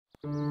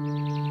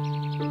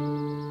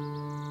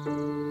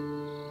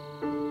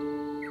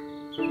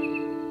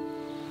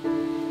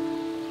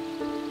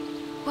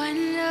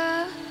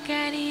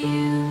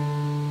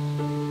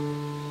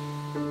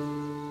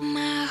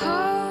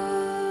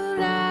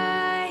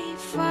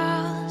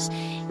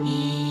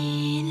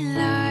in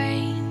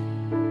line.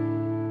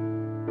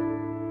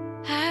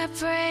 I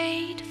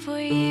prayed for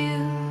you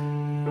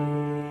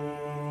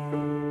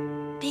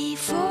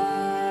before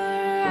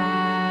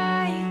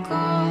I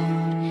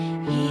called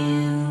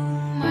you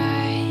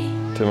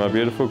mine. To my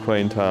beautiful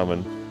Queen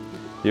Tahman,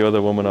 you are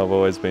the woman I've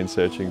always been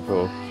searching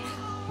for.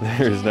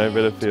 There is no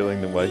better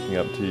feeling than waking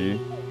up to you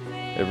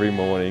every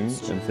morning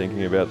and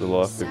thinking about the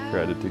life we've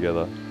created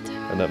together,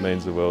 and that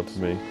means the world to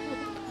me.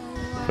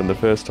 From the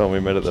first time we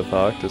met at the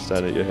park to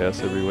staying at your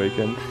house every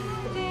weekend,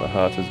 my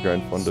heart has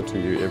grown fonder for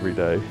you every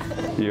day.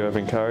 You have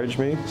encouraged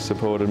me,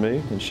 supported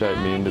me, and shaped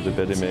me into the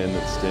better man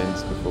that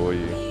stands before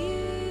you.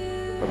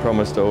 I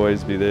promise to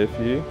always be there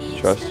for you,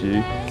 trust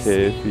you,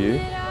 care for you,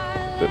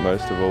 but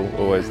most of all,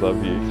 always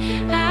love you.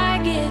 I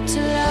get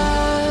to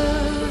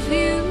love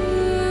you.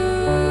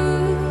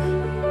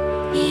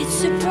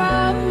 It's a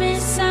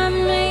promise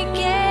I'm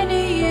making to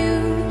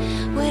you.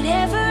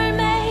 Whatever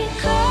may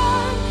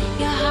come,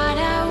 your heart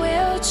I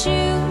will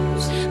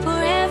choose.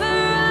 Forever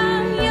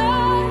I'm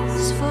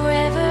yours,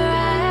 forever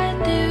I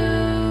do.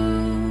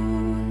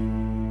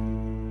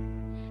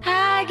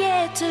 I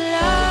get to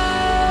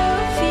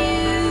love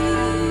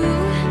you.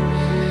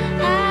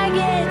 I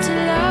get to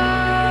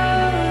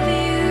love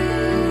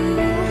you.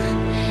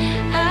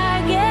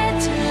 I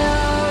get to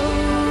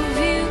love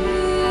you.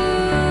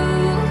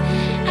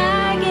 I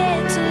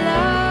get to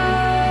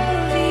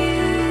love you.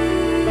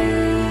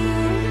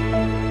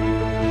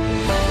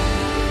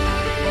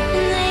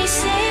 They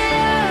say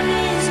love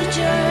is a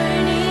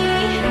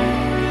journey,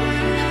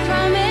 a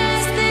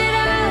promise that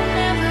I'll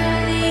never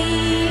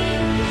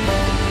leave.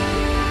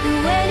 And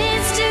when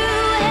it's too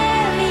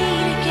heavy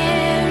to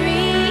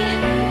carry,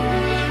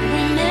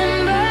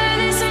 remember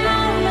this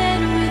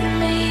moment with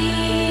me.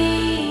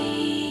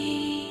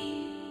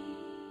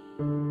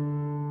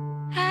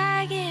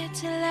 I get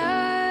to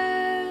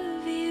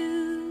love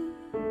you.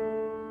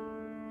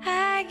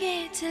 I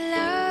get to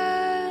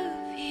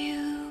love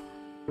you.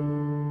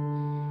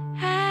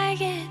 I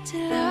get to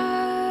love